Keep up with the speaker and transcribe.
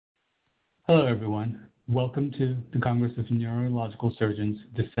Hello, everyone. Welcome to the Congress of Neurological Surgeons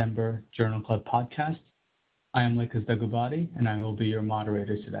December Journal Club podcast. I am Lakis Dagubati, and I will be your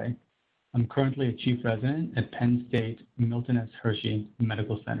moderator today. I'm currently a chief resident at Penn State Milton S. Hershey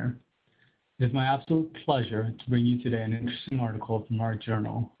Medical Center. It is my absolute pleasure to bring you today an interesting article from our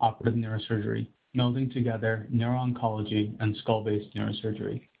journal, Operative Neurosurgery, melding together neuro-oncology and skull-based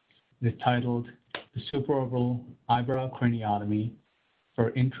neurosurgery. It is titled The Supraorbital Eyebrow Craniotomy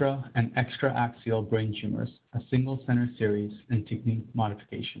for Intra- and Extra-Axial Brain Tumors, a Single-Center Series and Technique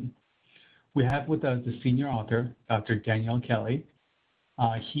Modification. We have with us the senior author, Dr. Daniel Kelly.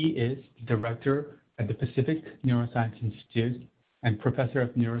 He is director at the Pacific Neuroscience Institute and professor of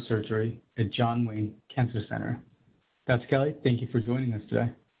neurosurgery at John Wayne Cancer Center. Dr. Kelly, thank you for joining us today.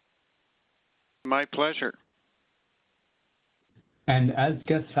 My pleasure. And as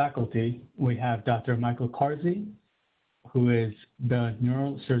guest faculty, we have Dr. Michael Karzai, who is the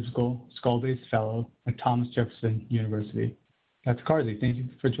Neurosurgical Skull-Based Fellow at Thomas Jefferson University. Dr. Karzai, thank you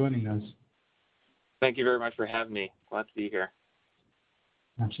for joining us. Thank you very much for having me. Glad to be here.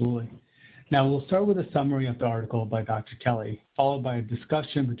 Absolutely. Now, we'll start with a summary of the article by Dr. Kelly, followed by a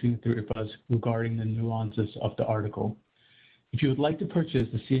discussion between the three of us regarding the nuances of the article. If you would like to purchase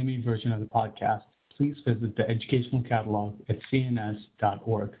the CME version of the podcast, please visit the educational catalog at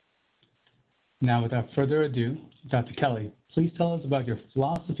cns.org. Now, without further ado, Dr. Kelly, please tell us about your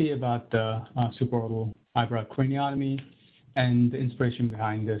philosophy about the supraorbital eyebrow craniotomy and the inspiration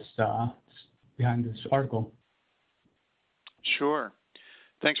behind this article. Sure.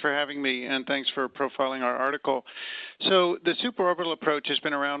 Thanks for having me, and thanks for profiling our article. So the supraorbital approach has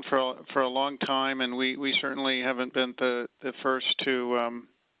been around for a long time, and we certainly haven't been the first to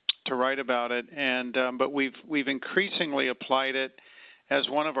write about it. And but we've increasingly applied it as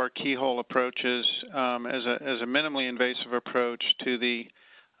one of our keyhole approaches, as a minimally invasive approach to the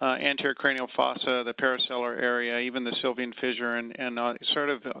anterior cranial fossa, the paracellular area, even the sylvian fissure, and sort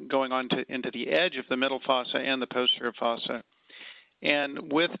of going on into the edge of the middle fossa and the posterior fossa.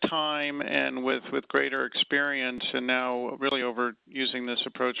 And with time and with greater experience, and now really over using this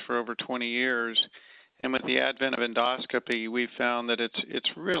approach for over 20 years, and with the advent of endoscopy, we found that it's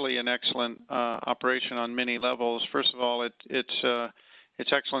really an excellent operation on many levels. First of all,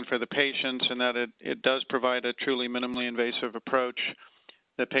 it's excellent for the patients in that it does provide a truly minimally invasive approach.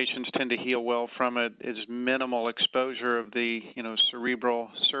 The patients tend to heal well from it. It's minimal exposure of the cerebral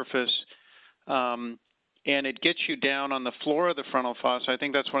surface. And it gets you down on the floor of the frontal fossa. I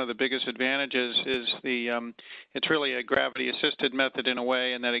think that's one of the biggest advantages is it's really a gravity-assisted method in a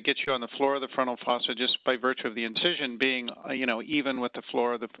way, and that it gets you on the floor of the frontal fossa just by virtue of the incision being, even with the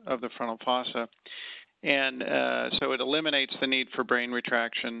floor of the frontal fossa. And so it eliminates the need for brain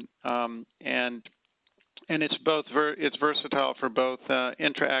retraction, and it's versatile for both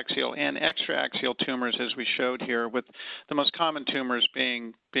intraaxial and extraaxial tumors, as we showed here, with the most common tumors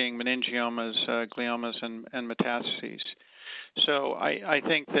being meningiomas, gliomas, and metastases. So I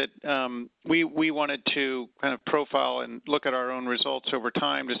think that we wanted to kind of profile and look at our own results over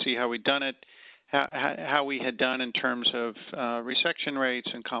time to see how we'd done it, how we had done in terms of resection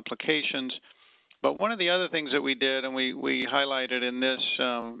rates and complications. But one of the other things that we did, and we highlighted in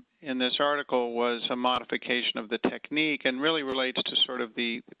this article, was a modification of the technique, and really relates to sort of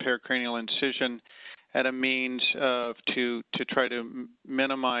the pericranial incision at a means to try to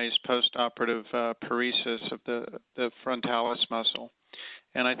minimize postoperative paresis of the frontalis muscle.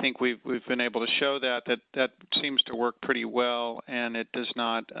 And I think we've been able to show that seems to work pretty well, and it does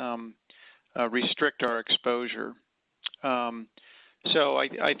not restrict our exposure. So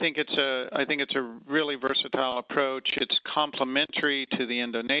I think it's a really versatile approach. It's complementary to the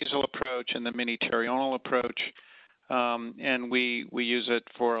endonasal approach and the mini-pterional approach, and we use it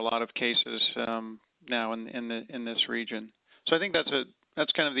for a lot of cases now in this region. So I think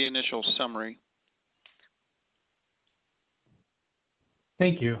that's kind of the initial summary.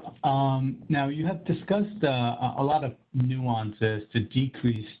 Thank you. Now, you have discussed a lot of nuances to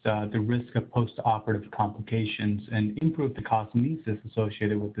decrease the risk of post-operative complications and improve the cosmesis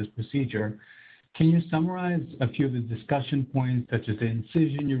associated with this procedure. Can you summarize a few of the discussion points, such as the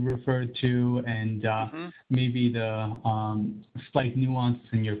incision you referred to, and maybe the slight nuance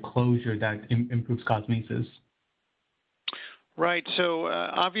in your closure that improves cosmesis? Right. So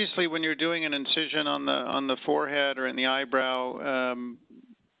obviously, when you're doing an incision on the forehead or in the eyebrow,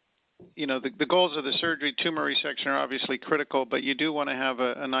 the goals of the surgery, tumor resection, are obviously critical, but you do want to have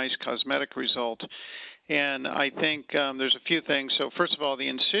a nice cosmetic result. And I think there's a few things. So first of all, the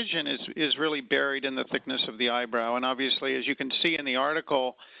incision is really buried in the thickness of the eyebrow, and obviously, as you can see in the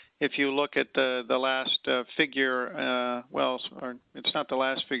article, if you look at the last figure, well, or it's not the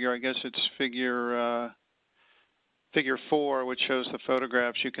last figure, I guess it's figure 4, which shows the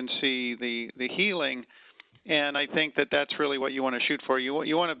photographs, you can see the healing. And I think that that's really what you want to shoot for. You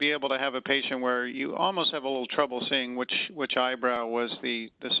want to be able to have a patient where you almost have a little trouble seeing which eyebrow was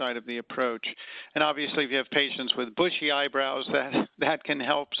the side of the approach. And obviously, if you have patients with bushy eyebrows, that can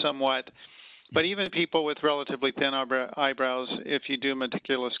help somewhat. But even people with relatively thin eyebrows, if you do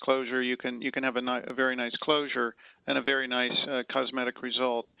meticulous closure, you can have a very nice closure and a very nice cosmetic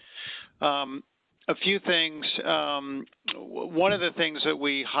result. A few things. One of the things that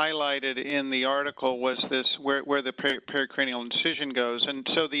we highlighted in the article was this, where the pericranial incision goes, and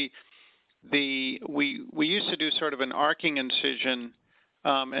so we used to do sort of an arcing incision,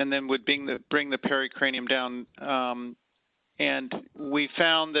 and then would bring the pericranium down, and we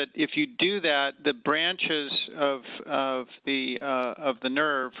found that if you do that, the branches of the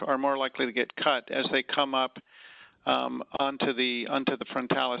nerve are more likely to get cut as they come up onto the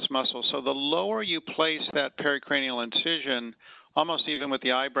frontalis muscle. So the lower you place that pericranial incision, almost even with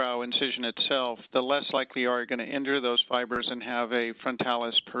the eyebrow incision itself, the less likely you are going to injure those fibers and have a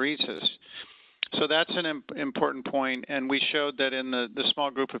frontalis paresis. So that's an important point, and we showed that in the small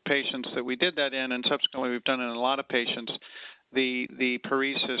group of patients that we did that in, and subsequently we've done it in a lot of patients, the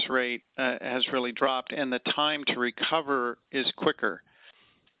paresis rate has really dropped, and the time to recover is quicker.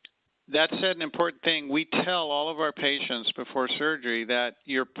 That said, an important thing, we tell all of our patients before surgery that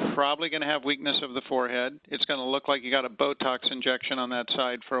you're probably going to have weakness of the forehead. It's going to look like you got a Botox injection on that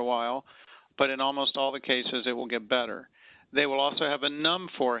side for a while, but in almost all the cases, it will get better. They will also have a numb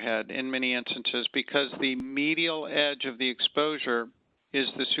forehead in many instances because the medial edge of the exposure is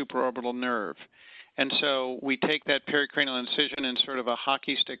the supraorbital nerve. And so we take that pericranial incision in sort of a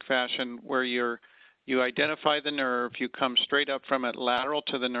hockey stick fashion where you identify the nerve, you come straight up from it lateral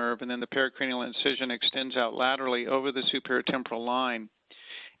to the nerve, and then the pericranial incision extends out laterally over the superior temporal line.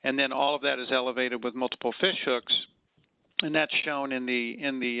 And then all of that is elevated with multiple fish hooks, and that's shown in the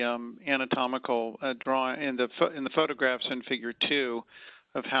anatomical drawing in the photographs in Figure 2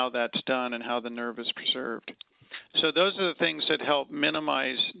 of how that's done and how the nerve is preserved. So those are the things that help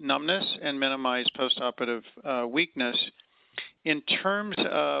minimize numbness and minimize postoperative weakness. In terms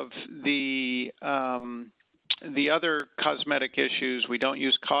of the other cosmetic issues, we don't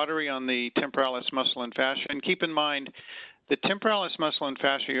use cautery on the temporalis muscle and fascia. And keep in mind, the temporalis muscle and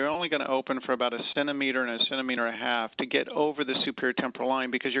fascia, you're only going to open for about 1 centimeter and 1.5 centimeters to get over the superior temporal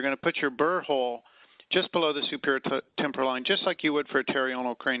line, because you're going to put your burr hole just below the superior temporal line, just like you would for a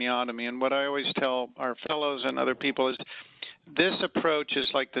terional craniotomy. And what I always tell our fellows and other people is this approach is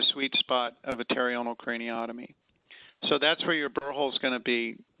like the sweet spot of a terional craniotomy. So that's where your burr hole is going to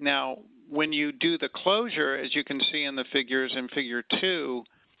be. Now, when you do the closure, as you can see in the figures in Figure 2,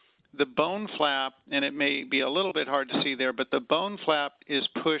 the bone flap, and it may be a little bit hard to see there, but the bone flap is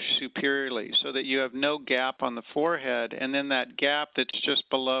pushed superiorly so that you have no gap on the forehead, and then that gap that's just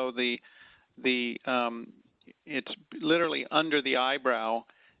below it's literally under the eyebrow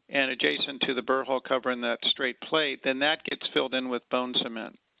and adjacent to the burr hole covering that straight plate, then that gets filled in with bone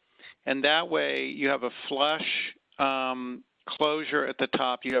cement. And that way you have a flush closure at the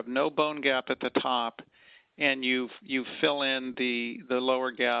top. You have no bone gap at the top, and you fill in the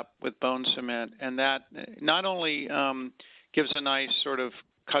lower gap with bone cement. And that not only gives a nice sort of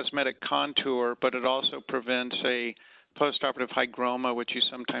cosmetic contour, but it also prevents a postoperative hygroma, which you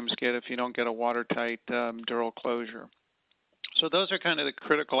sometimes get if you don't get a watertight dural closure. So those are kind of the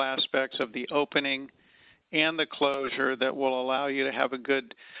critical aspects of the opening and the closure that will allow you to have a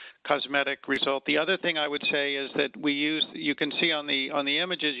good cosmetic result. The other thing I would say is that we use, you can see on the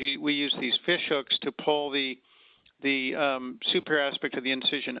images, we use these fish hooks to pull the superior aspect of the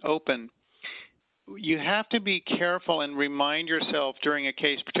incision open. You have to be careful and remind yourself during a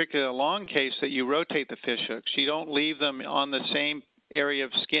case, particularly a long case, that you rotate the fish hooks. You don't leave them on the same area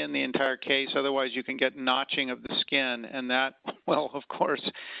of skin the entire case, otherwise you can get notching of the skin, and that will, of course,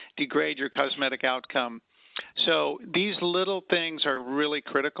 degrade your cosmetic outcome. So these little things are really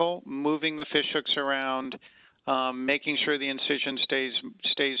critical, moving the fish hooks around, making sure the incision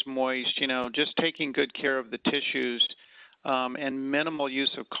stays moist, just taking good care of the tissues, and minimal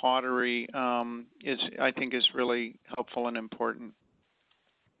use of cautery I think is really helpful and important.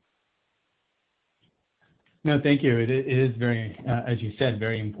 No, thank you. It is very, as you said,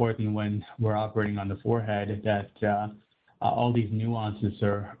 very important when we're operating on the forehead that all these nuances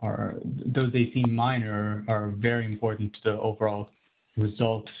are, though they seem minor, are very important to the overall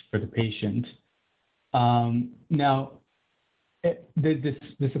results for the patient. Now,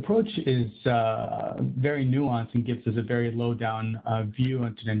 This approach is very nuanced and gives us a very low-down view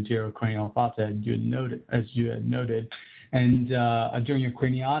into the anterior cranial fossa, as you had noted. And during your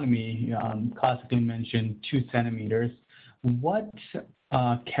craniotomy, classically mentioned 2 centimeters. What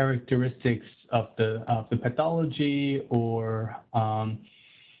characteristics of the pathology or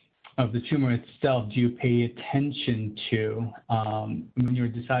of the tumor itself do you pay attention to when you're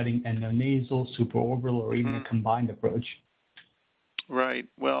deciding endonasal, supraorbital, or even a combined approach? Right.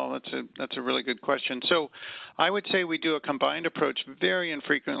 Well, that's a really good question. So I would say we do a combined approach very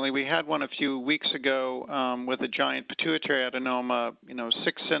infrequently. We had one a few weeks ago with a giant pituitary adenoma,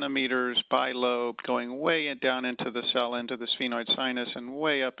 6 centimeters bilobe, going way down into the cell, into the sphenoid sinus, and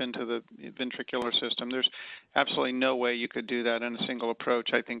way up into the ventricular system. There's absolutely no way you could do that in a single approach,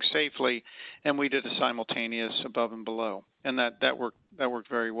 I think, safely. And we did a simultaneous above and below, and that worked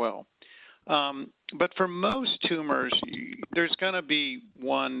very well. But for most tumors, there's going to be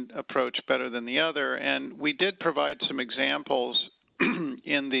one approach better than the other, and we did provide some examples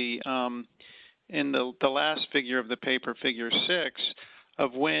in the last figure of the paper, figure 6,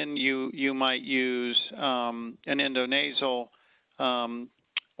 of when you might use an endonasal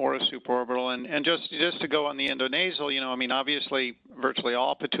or a supraorbital. And just to go on the endonasal, obviously virtually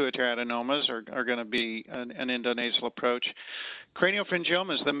all pituitary adenomas are going to be an endonasal approach.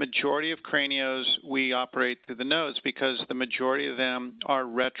 Craniopharyngiomas, the majority of cranios we operate through the nose because the majority of them are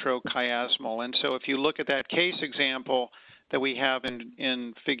retrochiasmal. And so if you look at that case example that we have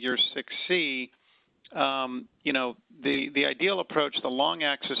in figure 6C, the ideal approach, the long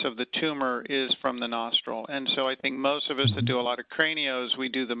axis of the tumor is from the nostril. And so I think most of us that do a lot of cranios, we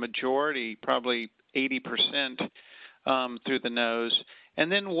do the majority, probably 80% through the nose. And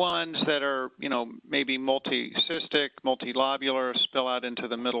then ones that are, maybe multicystic, multilobular, spill out into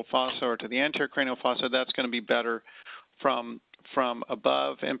the middle fossa or to the anterior cranial fossa, that's going to be better from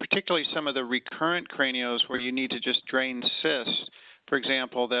above. And particularly some of the recurrent cranios where you need to just drain cysts, for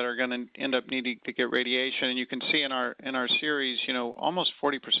example, that are going to end up needing to get radiation. And you can see in our series, almost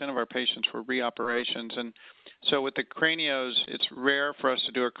 40% of our patients were reoperations. And so with the cranios, it's rare for us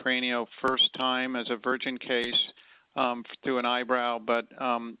to do a cranio first time as a virgin case through an eyebrow, but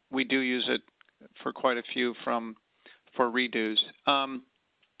we do use it for quite a few for redos.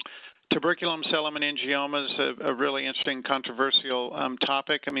 Tuberculum cell-meningioma is a really interesting, controversial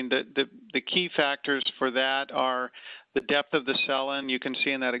topic. I mean, the key factors for that are the depth of the cella. You can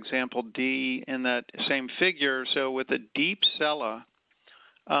see in that example D in that same figure. So with a deep cella,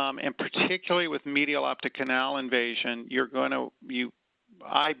 and particularly with medial optic canal invasion,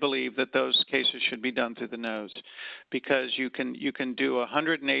 I believe that those cases should be done through the nose because you can do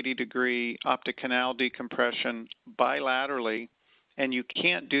 180-degree optic canal decompression bilaterally, and you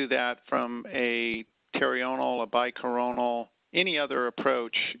can't do that from a pterional, a bicoronal, any other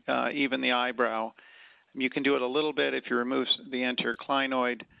approach, even the eyebrow. You can do it a little bit if you remove the anterior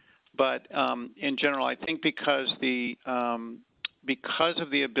clinoid, but in general, I think because of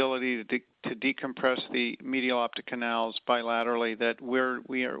the ability to decompress the medial optic canals bilaterally, that we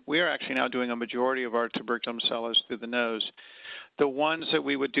are actually now doing a majority of our tuberculum cells through the nose. The ones that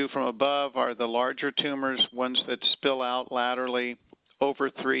we would do from above are the larger tumors, ones that spill out laterally over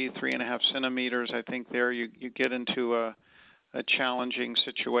 3.5 centimeters. I think there you get into a challenging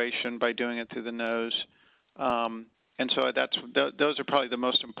situation by doing it through the nose. And so those are probably the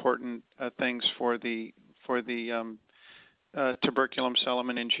most important things for the tuberculum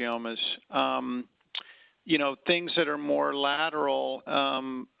cell-meningiomas. Things that are more lateral,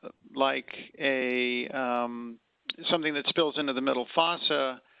 like something that spills into the middle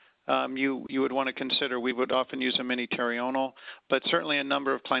fossa, you would want to consider. We would often use a mini pterional, but certainly a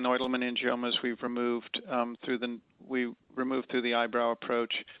number of clinoidal meningiomas we've removed through the eyebrow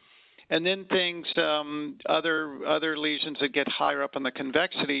approach. And then things, other lesions that get higher up on the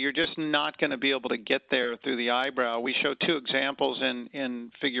convexity, you're just not going to be able to get there through the eyebrow. We show 2 examples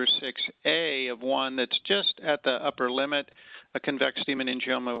in figure 6A of one that's just at the upper limit, a convexity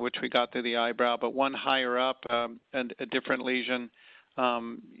meningioma, which we got through the eyebrow, but one higher up, a different lesion,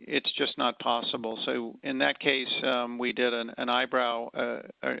 it's just not possible. So in that case, we did a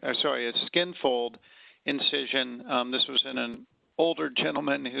skin fold incision. This was in an older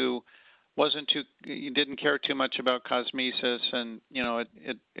gentleman who didn't care too much about cosmesis, and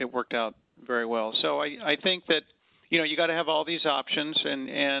it worked out very well. So I think that you got to have all these options,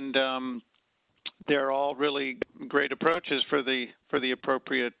 and they're all really great approaches for the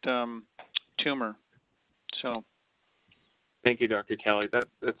appropriate tumor. So. Thank you, Dr. Kelly.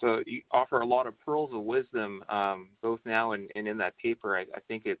 You offer a lot of pearls of wisdom, both now and in that paper. I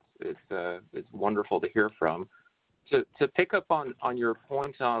think it's wonderful to hear from. To pick up on your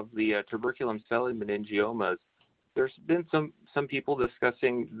point of the tuberculum cellular meningiomas, there's been some people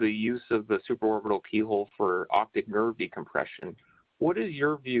discussing the use of the supraorbital keyhole for optic nerve decompression. What is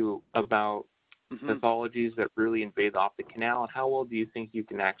your view about pathologies that really invade the optic canal, and how well do you think you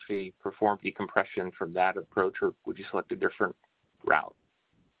can actually perform decompression from that approach, or would you select a different route?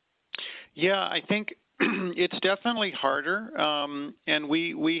 Yeah, I think it's definitely harder, and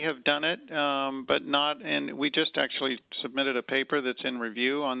we have done it, but not. And we just actually submitted a paper that's in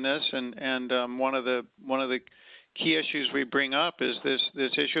review on this, and one of the key issues we bring up is this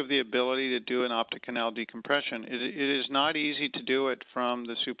issue of the ability to do an optic canal decompression. It is not easy to do it from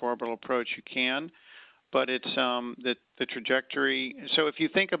the supraorbital approach. You can, but it's the trajectory. So if you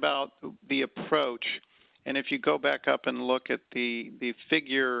think about the approach, and if you go back up and look at the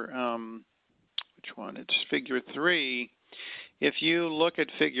figure, which one? It's figure 3. If you look at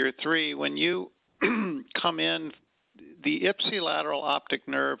figure 3, when you come in, the ipsilateral optic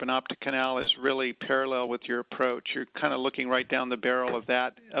nerve and optic canal is really parallel with your approach. You're kind of looking right down the barrel of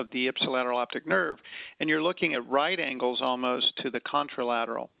the ipsilateral optic nerve, and you're looking at right angles almost to the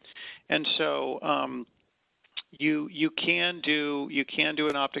contralateral. And so you can do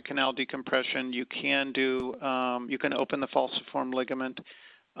an optic canal decompression. You can open the falciform ligament.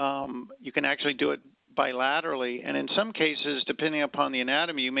 You can actually do it bilaterally, and in some cases, depending upon the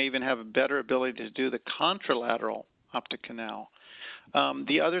anatomy, you may even have a better ability to do the contralateral optic canal.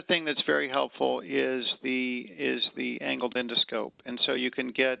 The other thing that's very helpful is the angled endoscope, and so you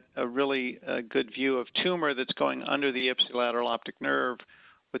can get a really good view of tumor that's going under the ipsilateral optic nerve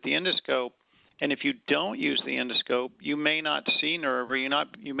with the endoscope. And if you don't use the endoscope, you may not see nerve, or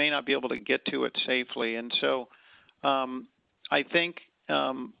you may not be able to get to it safely. And so, I think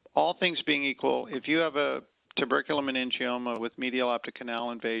all things being equal, if you have a tuberculum meningioma with medial optic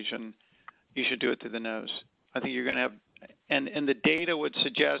canal invasion, you should do it through the nose. I think you're going to have, and the data would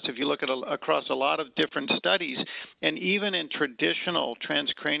suggest, if you look at across a lot of different studies, and even in traditional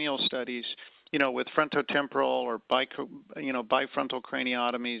transcranial studies, with frontotemporal or bifrontal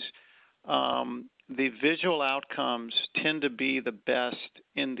craniotomies, the visual outcomes tend to be the best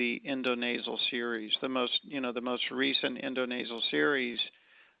in the endonasal series. The most recent endonasal series,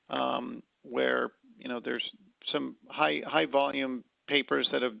 where there's some high volume papers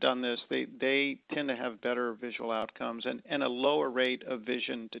that have done this, they tend to have better visual outcomes and a lower rate of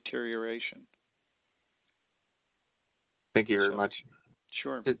vision deterioration. Thank you very much.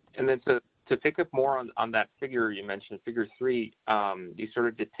 Sure. And then to pick up more on that figure you mentioned, figure 3, you sort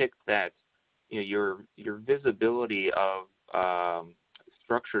of depict that your visibility of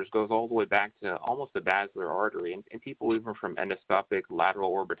structures goes all the way back to almost the basilar artery, and people even from endoscopic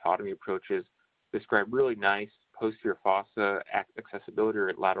lateral orbitotomy approaches describe really nice posterior fossa accessibility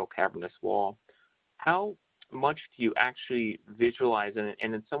or lateral cavernous wall. How much do you actually visualize, and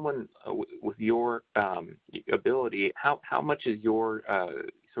in someone with your ability, how much is your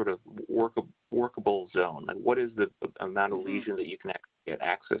sort of workable zone? Like, what is the amount of lesion that you can get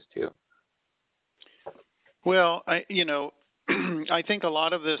access to? Well, I think a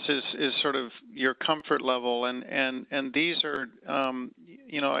lot of this is sort of your comfort level, and these are,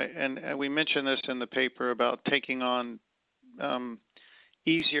 and we mentioned this in the paper about taking on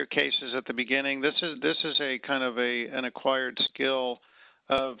easier cases at the beginning. This is a kind of an acquired skill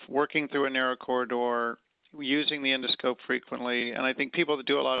of working through a narrow corridor, using the endoscope frequently, and I think people that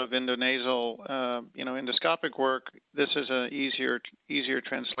do a lot of endonasal, endoscopic work, this is an easier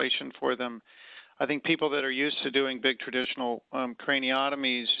translation for them. I think people that are used to doing big traditional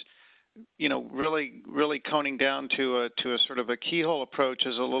craniotomies, really coning down to a sort of a keyhole approach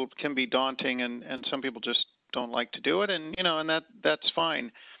can be daunting, and some people just don't like to do it, and that's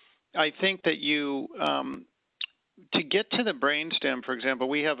fine. I think that you to get to the brainstem, for example,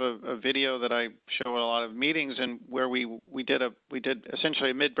 we have a video that I show at a lot of meetings, and where we did essentially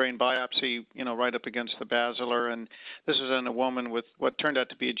a midbrain biopsy, right up against the basilar, and this was in a woman with what turned out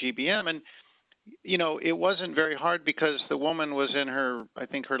to be a GBM, and it wasn't very hard because the woman was in her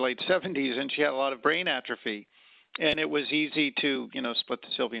late 70s, and she had a lot of brain atrophy, and it was easy to split the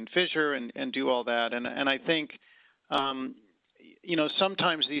Sylvian fissure and do all that, and I think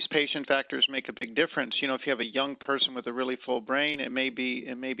sometimes these patient factors make a big difference. If you have a young person with a really full brain, it may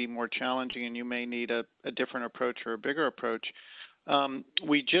be more challenging, and you may need a different approach or a bigger approach.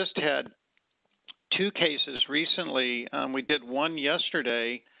 We just had 2 cases recently. We did one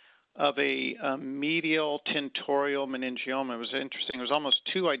yesterday of a medial tentorial meningioma. It was interesting. It was almost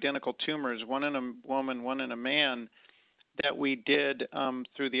 2 identical tumors, one in a woman, one in a man, that we did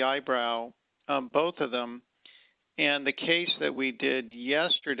through the eyebrow, both of them. And the case that we did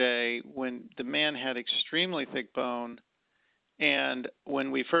yesterday, when the man had extremely thick bone, and when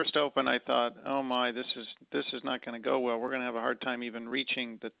we first opened, I thought, oh my, this is not going to go well. We're going to have a hard time even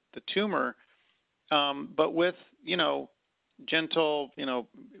reaching the tumor. But with, gentle,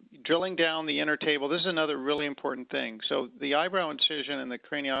 drilling down the inner table, this is another really important thing. So the eyebrow incision and the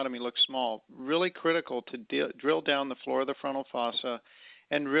craniotomy look small, really critical to drill down the floor of the frontal fossa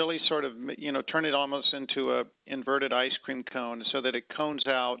and really sort of, turn it almost into a inverted ice cream cone so that it cones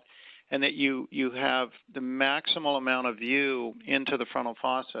out and that you have the maximal amount of view into the frontal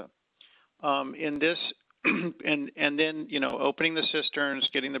fossa. In this, and then, opening the cisterns,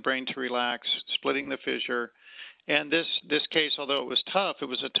 getting the brain to relax, splitting the fissure. And this case, although it was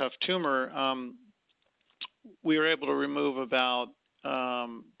a tough tumor, we were able to remove about,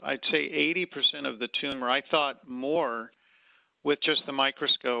 I'd say 80% of the tumor. I thought more with just the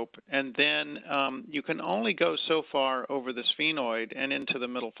microscope. And then you can only go so far over the sphenoid and into the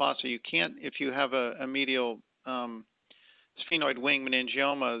middle fossa. You can't, if you have a medial sphenoid wing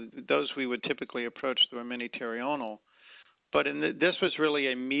meningioma, those we would typically approach through a mini pterional. But this was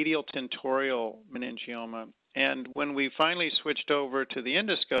really a medial tentorial meningioma. And when we finally switched over to the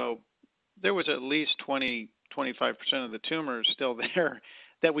endoscope, there was at least 20, 25% of the tumors still there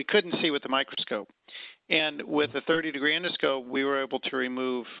that we couldn't see with the microscope. And with a 30-degree endoscope, we were able to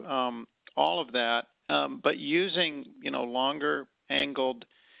remove all of that, but using, longer angled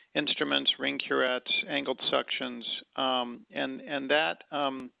instruments, ring curettes, angled suctions, and that,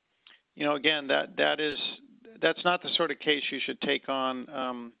 again, that's not the sort of case you should take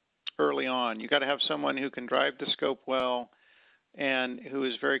on early on. You got to have someone who can drive the scope well and who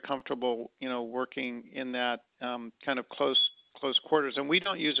is very comfortable, working in that kind of close quarters. And we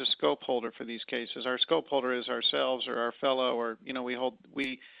don't use a scope holder for these cases. Our scope holder is ourselves or our fellow, or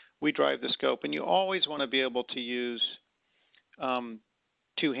we drive the scope. And you always want to be able to use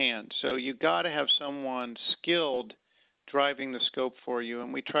two hands. So you got to have someone skilled driving the scope for you.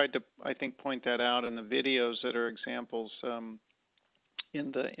 And we tried to, I think, point that out in the videos that are examples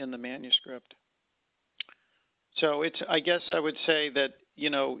in the manuscript. So it's, I guess I would say that,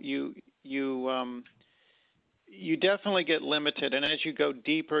 you definitely get limited, and as you go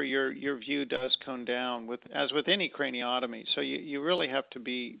deeper, your view does cone down, as with any craniotomy. So you really have to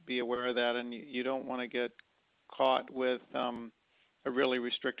be aware of that, and you don't want to get caught with a really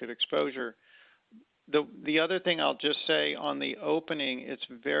restricted exposure. The other thing I'll just say on the opening, it's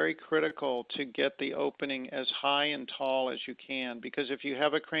very critical to get the opening as high and tall as you can, because if you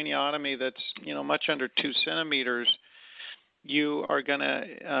have a craniotomy that's much under 2 centimeters, you are going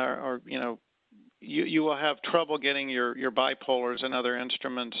to, you will have trouble getting your bipolars and other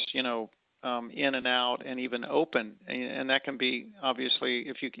instruments, in and out and even open. And that can be, obviously,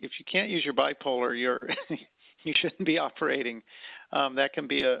 if you can't use your bipolar, you shouldn't be operating. That can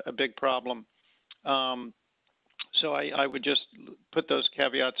be a big problem. So I would just put those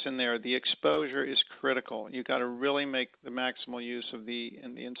caveats in there. The exposure is critical. You got to really make the maximal use of the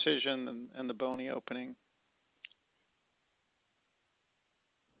incision and the bony opening.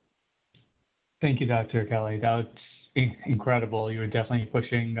 Thank you, Dr. Kelly. That was incredible. You're definitely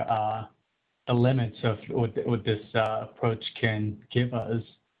pushing the limits of what this approach can give us.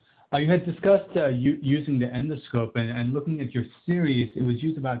 You had discussed using the endoscope, and looking at your series, it was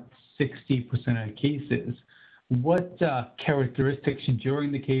used about 60% of cases. What characteristics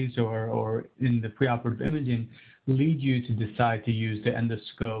during the case or in the preoperative imaging lead you to decide to use the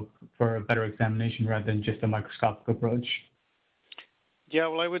endoscope for a better examination rather than just a microscopic approach? Yeah,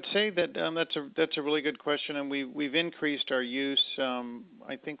 well, I would say that that's a really good question, and we've increased our use.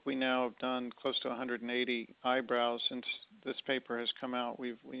 I think we now have done close to 180 eyebrows since this paper has come out.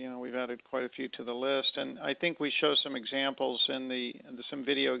 We've added quite a few to the list, and I think we show some examples in some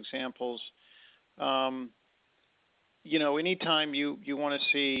video examples. Anytime you want to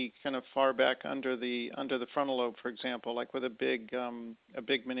see kind of far back under the frontal lobe, for example, like with a big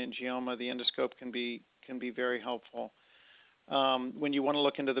meningioma, the endoscope can be very helpful. When you want to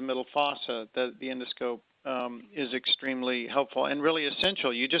look into the middle fossa, the endoscope is extremely helpful and really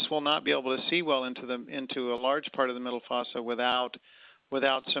essential. You just will not be able to see well into a large part of the middle fossa without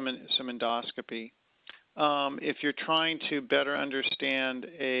some endoscopy. If you're trying to better understand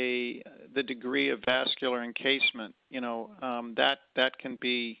the degree of vascular encasement, that can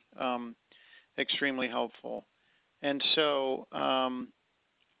be extremely helpful. And so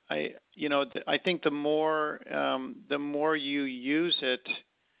I think the more you use it,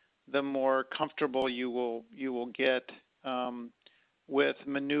 the more comfortable you will get with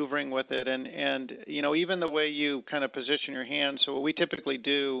maneuvering with it, and even the way you kind of position your hands. So what we typically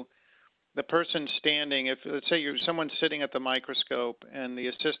do the person standing, if let's say someone's sitting at the microscope and the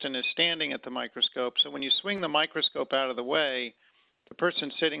assistant is standing at the microscope, so when you swing the microscope out of the way, the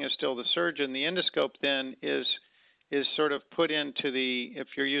person sitting is still the surgeon. The endoscope then is sort of put into the, if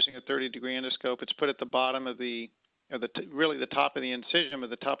you're using a 30-degree endoscope, it's put at the bottom of really the top of the incision or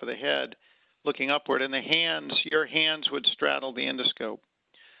the top of the head, looking upward, and your hands would straddle the endoscope.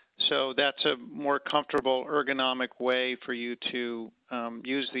 So that's a more comfortable ergonomic way for you to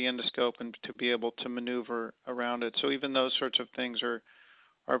use the endoscope and to be able to maneuver around it. So even those sorts of things are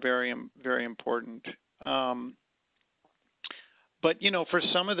very, very important. But, for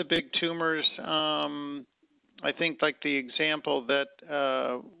some of the big tumors, I think like the example that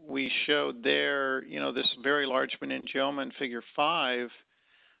we showed there, this very large meningioma in figure 5,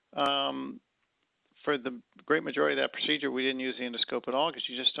 for the great majority of that procedure, we didn't use the endoscope at all because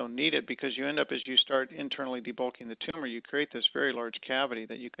you just don't need it, because you end up, as you start internally debulking the tumor, you create this very large cavity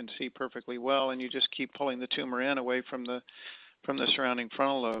that you can see perfectly well, and you just keep pulling the tumor in away from the surrounding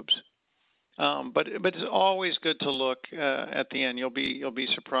frontal lobes. But it's always good to look at the end. You'll be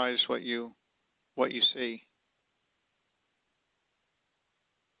surprised what you see.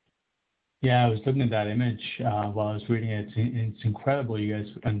 Yeah, I was looking at that image while I was reading it. It's incredible, you guys,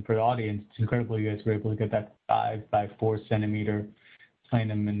 and for the audience, it's incredible you guys were able to get that 5 by 4 centimeter plane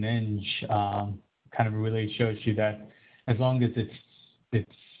of meninge. Kind of really shows you that as long as it's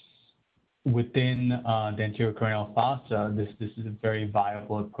within the anterior cranial fossa, this is a very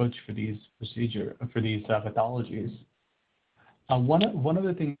viable approach for these pathologies. One of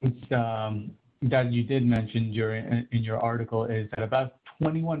the things that you did mention in your article is that about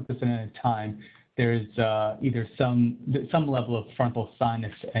 21% of the time there's either some level of frontal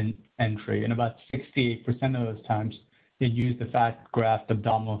sinus entry, and about 68% of those times they use the fat graft,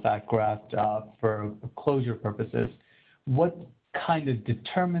 abdominal fat graft, for closure purposes. What kind of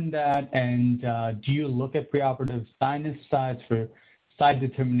determined that, and do you look at preoperative sinus size for side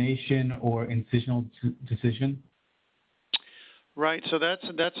determination or incisional decision? Right, so that's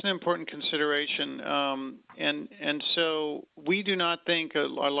an important consideration, and so we do not think a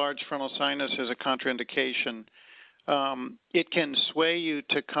large frontal sinus is a contraindication. It can sway you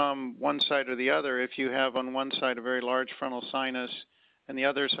to come one side or the other. If you have on one side a very large frontal sinus and the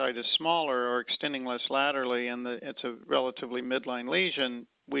other side is smaller or extending less laterally, and it's a relatively midline lesion,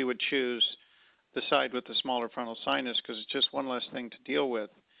 we would choose the side with the smaller frontal sinus because it's just one less thing to deal with.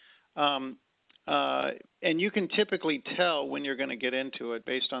 And you can typically tell when you're going to get into it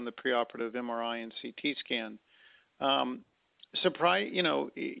based on the preoperative MRI and CT scan.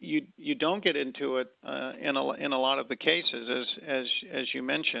 You don't get into it in a lot of the cases, as you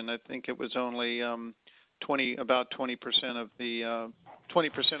mentioned. I think it was only about 20% of the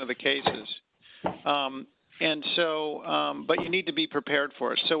cases. And so, but you need to be prepared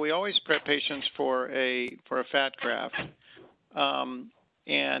for it. So we always prep patients for a fat graft.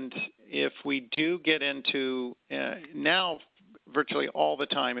 And if we do get into, now virtually all the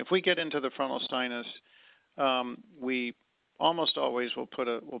time, if we get into the frontal sinus, we almost always will put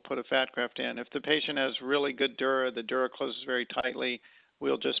a fat graft in. If the patient has really good dura, the dura closes very tightly,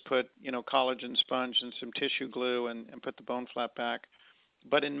 we'll just put collagen sponge and some tissue glue and put the bone flap back.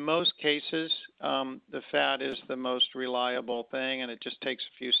 But in most cases, the fat is the most reliable thing, and it just takes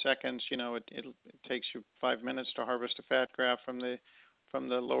a few seconds. It takes you 5 minutes to harvest a fat graft from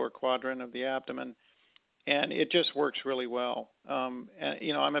the lower quadrant of the abdomen, and it just works really well. I'm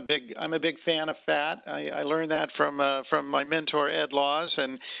a big fan of fat. I learned that from my mentor Ed Laws,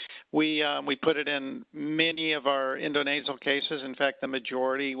 and we put it in many of our endonasal cases. In fact, the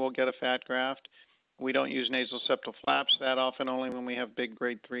majority will get a fat graft. We don't use nasal septal flaps that often, only when we have big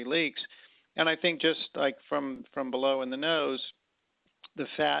grade 3 leaks. And I think just like from below in the nose, the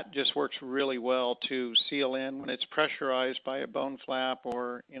fat just works really well to seal in when it's pressurized by a bone flap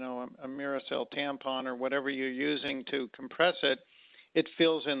or a Miracell tampon or whatever you're using to compress it. It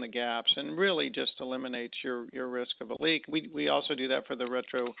fills in the gaps and really just eliminates your risk of a leak. We also do that for the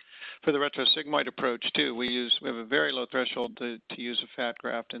retrosigmoid approach too. We have a very low threshold to use a fat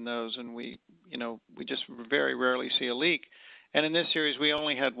graft in those, and we just very rarely see a leak. And in this series, we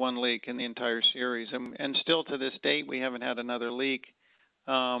only had one leak in the entire series, and still to this date, we haven't had another leak.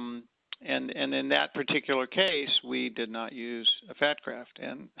 And in that particular case, we did not use a fat graft,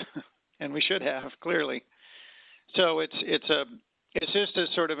 and we should have, clearly. So it's just a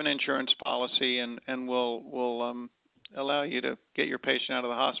sort of an insurance policy, and we'll allow you to get your patient out of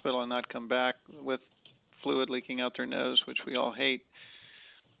the hospital and not come back with fluid leaking out their nose, which we all hate.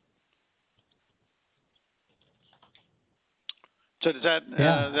 So does that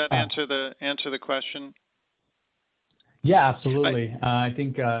answer the question? Yeah, I, absolutely. I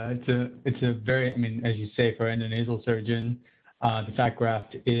think it's a very, I mean, as you say, for an endonasal surgeon, the fat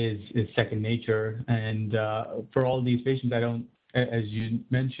graft is second nature, and for all these patients, as you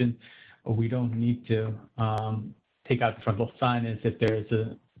mentioned, we don't need to take out the frontal sinus if there's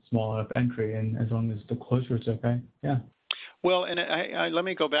a small enough entry, and as long as the closure is okay. Yeah. well, and let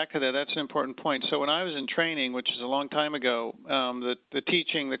me go back to that. That's an important point. So when I was in training, which is a long time ago,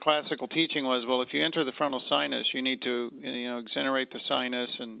 the classical teaching was, well, if you enter the frontal sinus, you need to, exonerate the sinus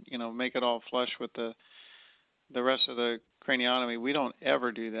and, make it all flush with the rest of the craniotomy. We don't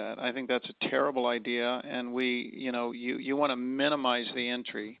ever do that. I think that's a terrible idea, and you want to minimize the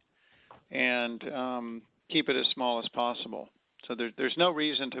entry and keep it as small as possible. So there's no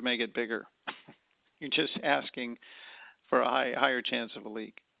reason to make it bigger. You're just asking for a higher chance of a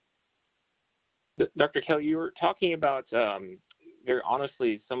leak. Dr. Kelly, you were talking about very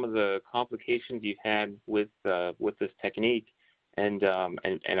honestly some of the complications you've had with this technique, and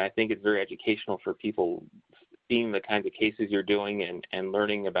I think it's very educational for people seeing the kinds of cases you're doing and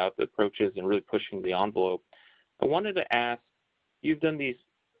learning about the approaches and really pushing the envelope. I wanted to ask, you've done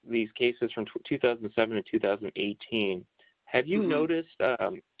these cases from 2007 to 2018. Have you noticed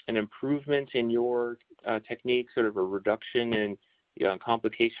an improvement in your technique, sort of a reduction in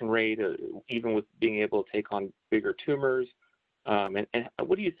complication rate, even with being able to take on bigger tumors? And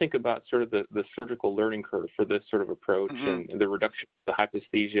what do you think about sort of the surgical learning curve for this sort of approach and the reduction of the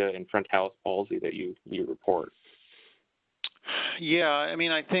hyposthesia and frontalis palsy that you report? Yeah, I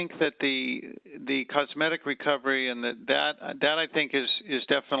mean, I think that the cosmetic recovery and that I think is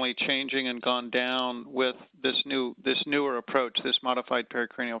definitely changing and gone down with this newer approach, this modified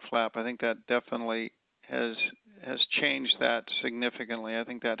pericranial flap. I think that definitely has changed that significantly. I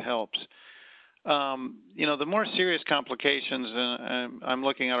think that helps. The more serious complications, I'm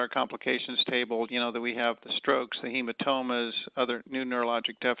looking at our complications table, that we have the strokes, the hematomas, other new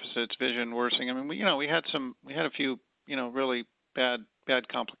neurologic deficits, vision worsening. I mean, we had a few, really bad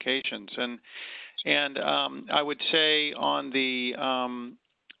complications. And I would say on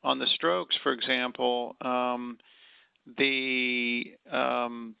the strokes, for example,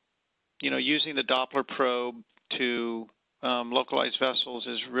 using the Doppler probe to localized vessels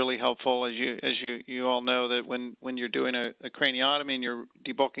is really helpful. As you all know, that when you're doing a craniotomy and you're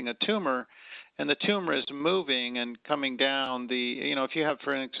debulking a tumor, and the tumor is moving and coming down, if you have,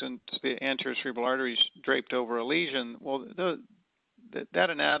 for instance, the anterior cerebral arteries draped over a lesion, well, that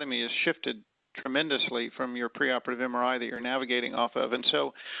anatomy is shifted tremendously from your preoperative MRI that you're navigating off of. And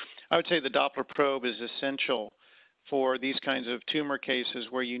so I would say the Doppler probe is essential for these kinds of tumor cases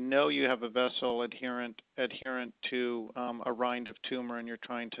where you have a vessel adherent to a rind of tumor and you're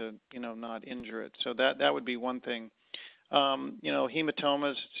trying to not injure it. So that would be one thing.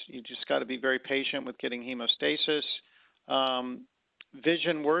 Hematomas, you just got to be very patient with getting hemostasis.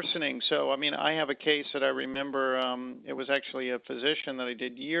 Vision worsening. So, I mean, I have a case that I remember, it was actually a physician that I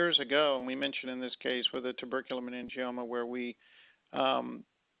did years ago, and we mentioned in this case with a tubercular meningioma where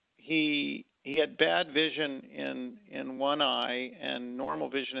he had bad vision in one eye and normal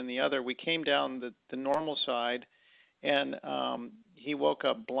vision in the other. We came down the normal side, and he woke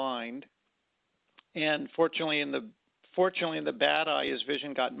up blind. And fortunately, in the bad eye, his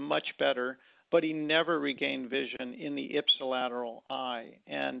vision got much better, but he never regained vision in the ipsilateral eye.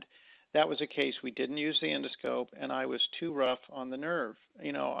 And that was a case we didn't use the endoscope, and I was too rough on the nerve.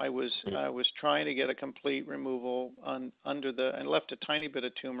 I was trying to get a complete removal under and left a tiny bit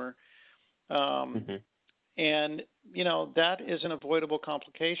of tumor. And, that is an avoidable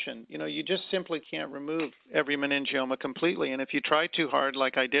complication. You just simply can't remove every meningioma completely. And if you try too hard,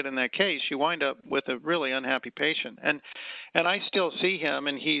 like I did in that case, you wind up with a really unhappy patient. And I still see him,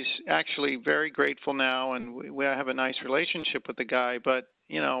 and he's actually very grateful now, and we have a nice relationship with the guy. But,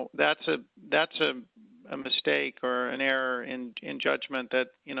 that's a mistake or an error in judgment that,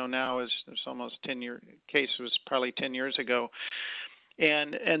 now it's almost 10-year case was probably 10 years ago.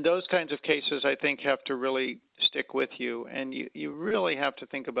 And those kinds of cases, I think, have to really stick with you, and you really have to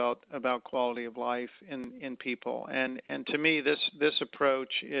think about quality of life in people. And to me, this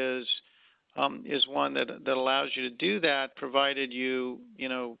approach is one that allows you to do that, provided you're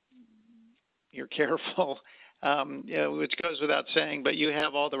careful, which goes without saying. But you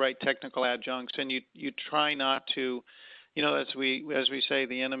have all the right technical adjuncts, and you try not to, as we say,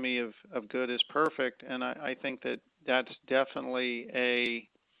 the enemy of good is perfect. And I think that's definitely a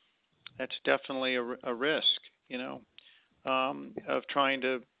risk, of trying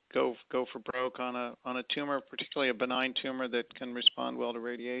to go for broke on a tumor, particularly a benign tumor that can respond well to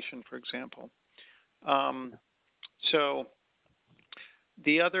radiation, for example. So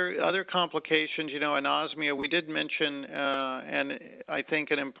The other complications, anosmia, we did mention, and I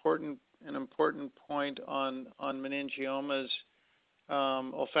think an important point on meningiomas,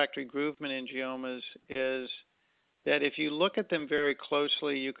 olfactory groove meningiomas, is that if you look at them very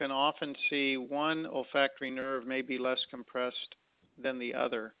closely, you can often see one olfactory nerve may be less compressed than the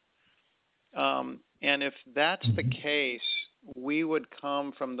other. And if that's the case, we would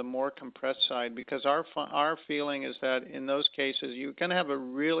come from the more compressed side, because our feeling is that in those cases, you're going to have a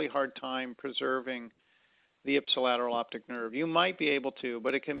really hard time preserving the ipsilateral optic nerve. You might be able to,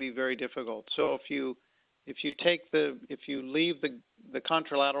 but it can be very difficult. So if you leave the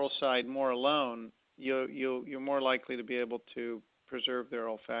contralateral side more alone, you're more likely to be able to preserve their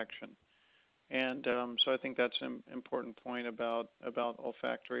olfaction. And so I think that's an important point about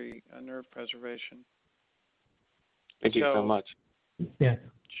olfactory nerve preservation. Thank you so much. Yeah.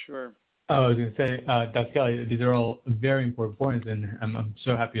 Sure. I was going to say, Dr. Kelly, these are all very important points, and I'm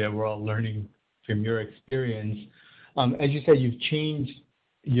so happy that we're all learning from your experience. As you said, you've changed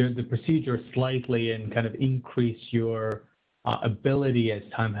the procedure slightly and kind of increased your ability as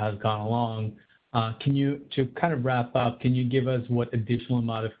time has gone along. To kind of wrap up, can you give us what additional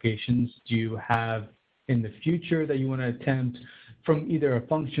modifications do you have in the future that you want to attempt, from either a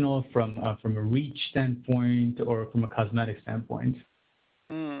functional, from a reach standpoint, or from a cosmetic standpoint?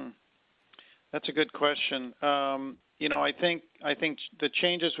 That's a good question. I think the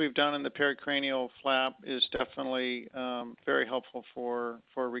changes we've done in the pericranial flap is definitely very helpful for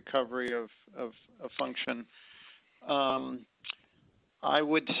recovery of function. I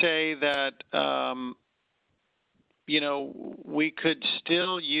would say that we could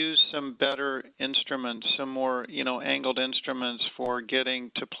still use some better instruments, some more angled instruments for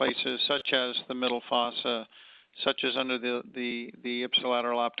getting to places such as the middle fossa, such as under the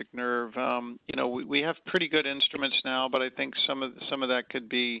ipsilateral optic nerve. We have pretty good instruments now, but I think some of that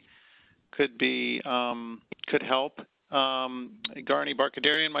could help. Garni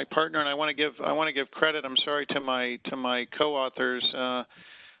Barkadarian, my partner, and I want to give credit. I'm sorry to my co-authors,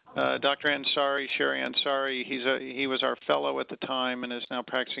 Dr. Ansari, Sherry Ansari. He was our fellow at the time and is now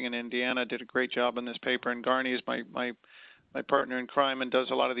practicing in Indiana. Did a great job on this paper, and Garni is my partner in crime and does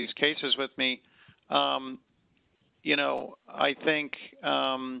a lot of these cases with me. I think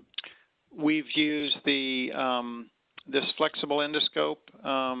we've used this flexible endoscope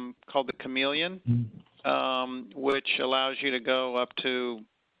called the Chameleon, which allows you to go up to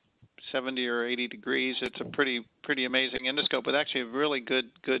 70 or 80 degrees. It's a pretty amazing endoscope with actually a really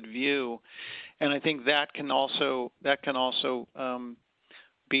good view, and I think that can also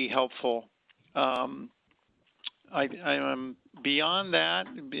be helpful. Beyond that,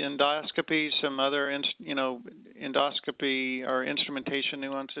 endoscopy, some other endoscopy or instrumentation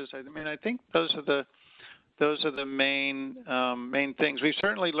nuances. I think those are the main things. We've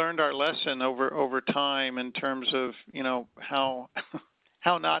certainly learned our lesson over time in terms of how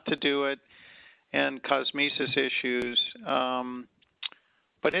not to do it and cosmesis issues.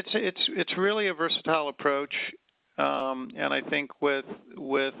 But it's really a versatile approach, and I think with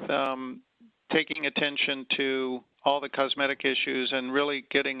taking attention to all the cosmetic issues and really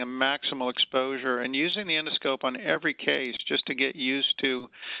getting a maximal exposure and using the endoscope on every case just to get used to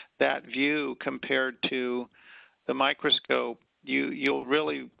that view compared to the microscope, you'll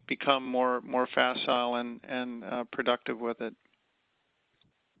really become more facile and productive with it.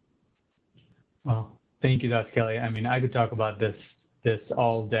 Well, thank you, Dr. Kelly. I could talk about this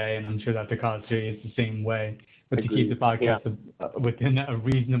all day, and I'm sure Dr. Cosry is the same way. But to keep the podcast within a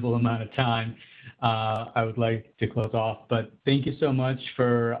reasonable amount of time, I would like to close off. But thank you so much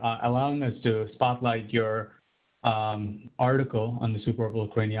for allowing us to spotlight your article on the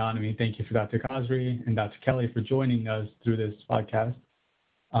supraorbital craniotomy. Thank you for Dr. Cosry and Dr. Kelly for joining us through this podcast.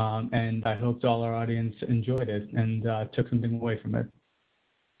 And I hope all our audience enjoyed it and took something away from it.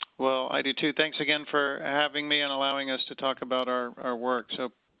 Well, I do too. Thanks again for having me and allowing us to talk about our work.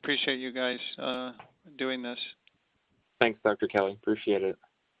 So appreciate you guys doing this. Thanks, Dr. Kelly. Appreciate it.